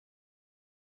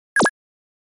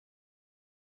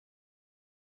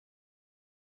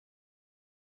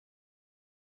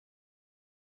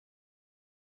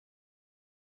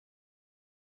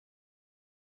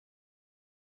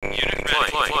Unit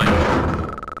ready.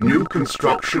 New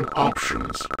construction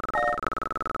options.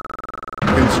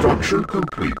 Construction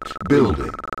complete.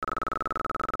 Building.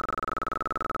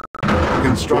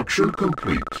 Construction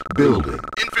complete. Building.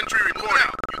 Infantry report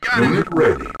out. You got Unit it.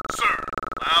 ready. Sir.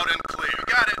 Loud and clear. You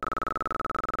got it.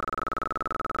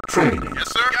 Training.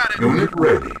 Yes, sir. Got it. Unit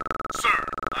ready. Sir.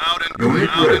 Loud and Unit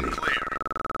clear. Loud ready. and clear.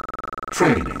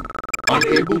 Training.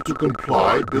 Unable to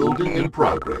comply. Building in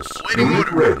progress. Waiting Unit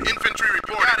order. ready. Infantry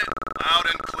report. Got it. Loud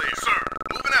and clear. Sir.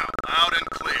 Moving out. Loud and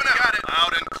clear. Moving out. Got it.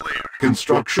 Loud and clear.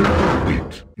 Construction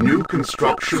complete. New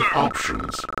construction Sir.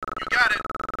 options. You got it.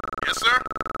 Yes, sir.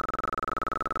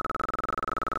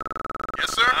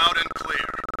 Yes, sir. Loud and clear.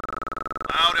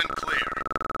 Loud and clear.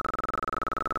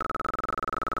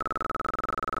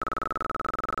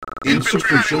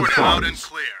 Insufficient Infantry loud and funds.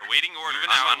 clear. Awaiting orders.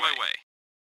 I'm on my way.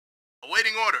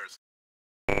 Awaiting orders.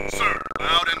 Sir.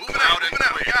 Loud and moving out and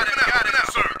clear. Got it. Got it.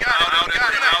 Sir. Got it.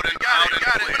 Got it. Got it. Got it.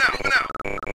 Got it. Moving out.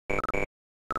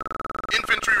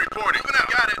 Infantry reporting. Moving out.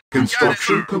 Got it.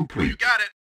 Construction Got it, sir. complete. You got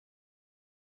it.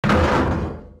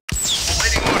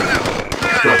 Awaiting order now.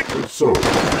 Got it. Structure sold.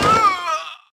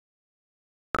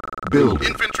 Building.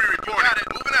 Infantry reporting. Got it.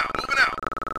 Moving out. Moving out.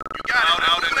 You got it.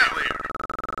 Out and clear.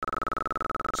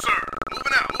 Sir.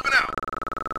 Moving out. Moving out.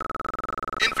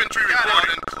 Infantry reporting. Out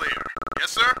and clear. Yes,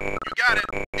 sir. You got it.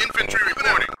 Infantry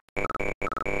reporting.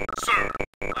 Sir.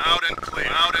 Loud and clear.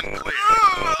 Loud and clear.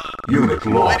 Unit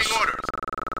Awaiting lost. orders.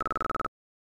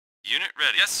 Unit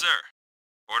ready. Yes, sir.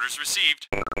 Orders received.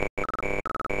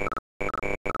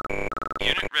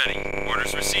 Unit ready.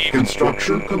 Orders received.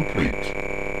 Construction complete.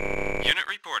 Unit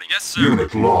reporting. Yes, sir.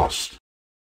 Unit lost.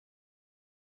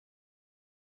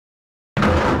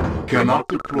 Cannot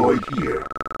deploy here.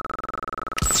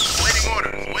 Awaiting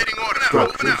orders. Awaiting orders.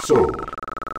 Structure Moving out. sold.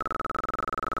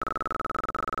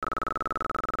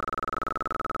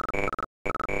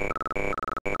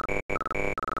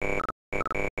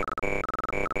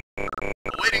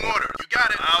 Awaiting orders. You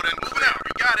got it. Loud and moving out.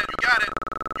 You got it. You got it.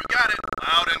 You got it.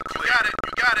 Loud and clear. You got it.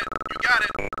 You got it. You got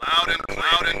it. Loud and clear.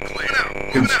 Loud and clear. Moving out.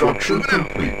 Moving Construction out. Moving out.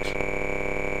 complete.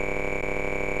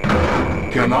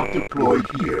 Cannot deploy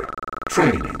here.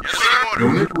 Training. Yes, sir.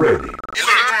 Unit ready.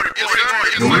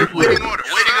 Unit waiting order.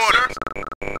 Waiting order.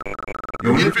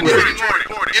 Unit Infantry ready.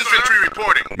 reporting. Infantry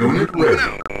reporting. Unit Moving ready.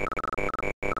 out.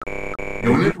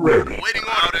 Unit ready. Waiting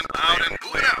order. Loud and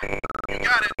moving out. You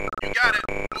got it. You got it.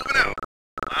 Moving out.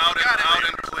 Loud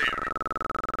and clear.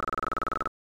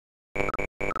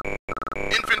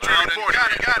 Infantry reporting.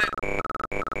 Got it. Got it.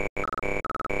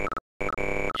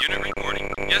 Unit reporting.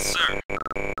 Yes, sir.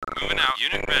 Moving out.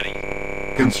 Unit ready.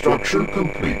 Construction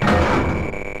complete.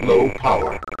 Low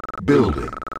power. Building.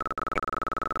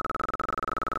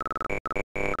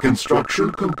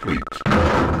 Construction complete.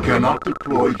 Cannot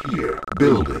deploy here.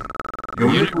 Building.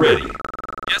 Unit ready.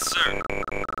 Yes, sir.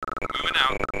 Moving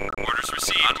out. Orders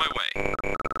received. On my way.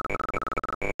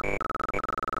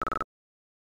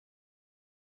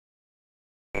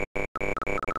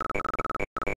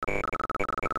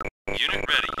 Unit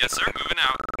ready. Yes, sir. Moving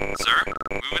out. Sir.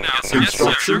 Moving out. Yes,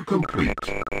 Construction sir. complete.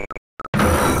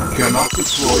 Cannot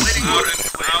deploy Waiting here. order.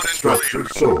 Loud and Structure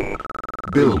clear. sold.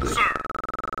 Building. Sir.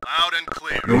 Loud and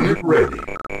clear. Unit ready.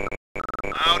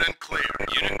 Loud and clear.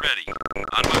 Unit ready.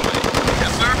 On my way.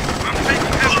 Yes, sir. I'm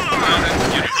taking this. Loud and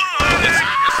clear. Yes,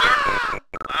 sir. Yes, sir.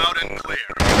 Loud and clear.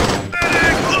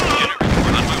 Unit report.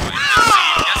 On my way.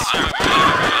 Yes, sir.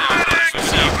 Orders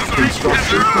received.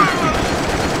 Construction complete.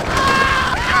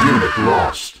 Unit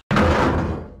lost.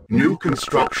 New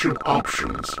construction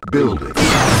options. Building.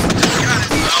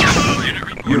 Unit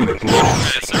report. Unit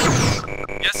lost. Yes, sir.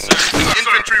 Yes, sir.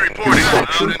 Infantry reporting.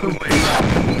 Construction Loud and clear. complete.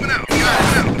 Moving out. Got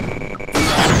it.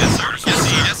 Yes, sir. Yes,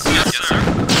 yes, yes, sir.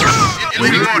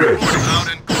 Waiting Unit order. ready. Reporting. Loud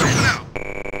and clear. Moving out.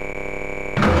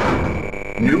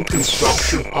 New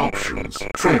construction options.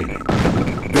 Training.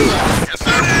 Building. Yes,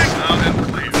 sir. Loud and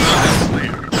clear. Loud and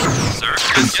clear. Sir.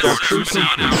 Construction Yes, sir. Moving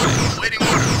complete. out. Waiting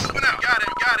order. Moving out. Got it.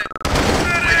 Got it.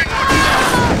 Waiting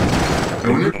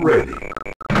order. Unit ready.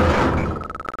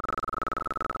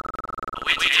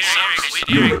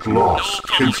 Unit lost.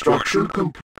 Construction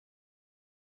complete.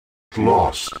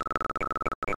 Lost.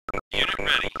 Unit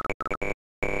ready.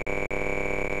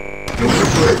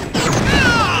 Unit ready.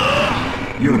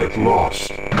 Unit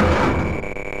lost.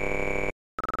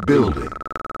 Building.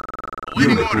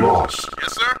 Waiting Unit order. lost.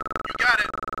 Yes, sir. You got it.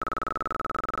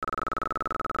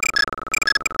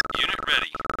 Unit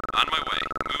ready. On my way.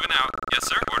 Moving out. Yes,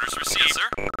 sir. Orders received. Yes, sir.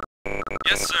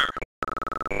 Yes, sir.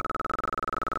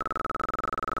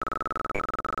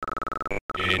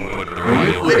 Unit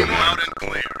Waiting ready. loud and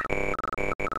clear.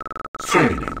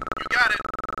 Training. You got it.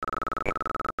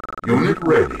 Unit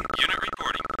ready. Unit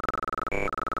reporting.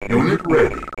 Unit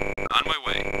ready. On my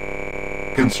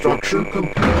way. Construction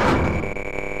complete.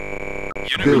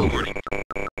 Unit Building. reporting.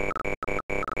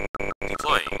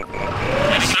 Deploying.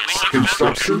 Yes, sir.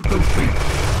 Construction complete.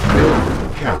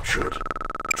 Building captured.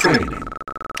 Training.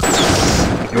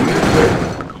 Unit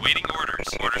ready. Awaiting orders.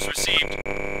 Orders received.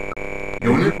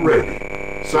 Unit ready.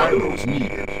 Silos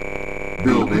needed.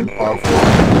 Building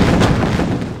offline.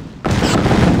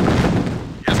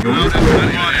 Unit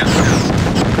ready.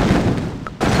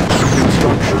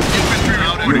 Construction.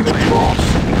 Unit lost.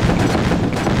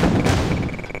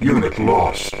 Unit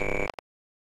lost.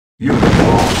 Unit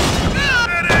lost.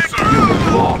 Unit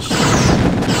lost.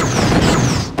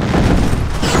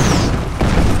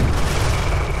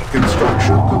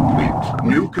 Construction complete.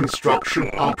 New construction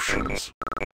options.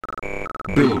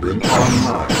 Building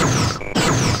online.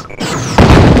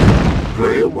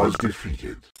 Player was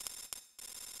defeated.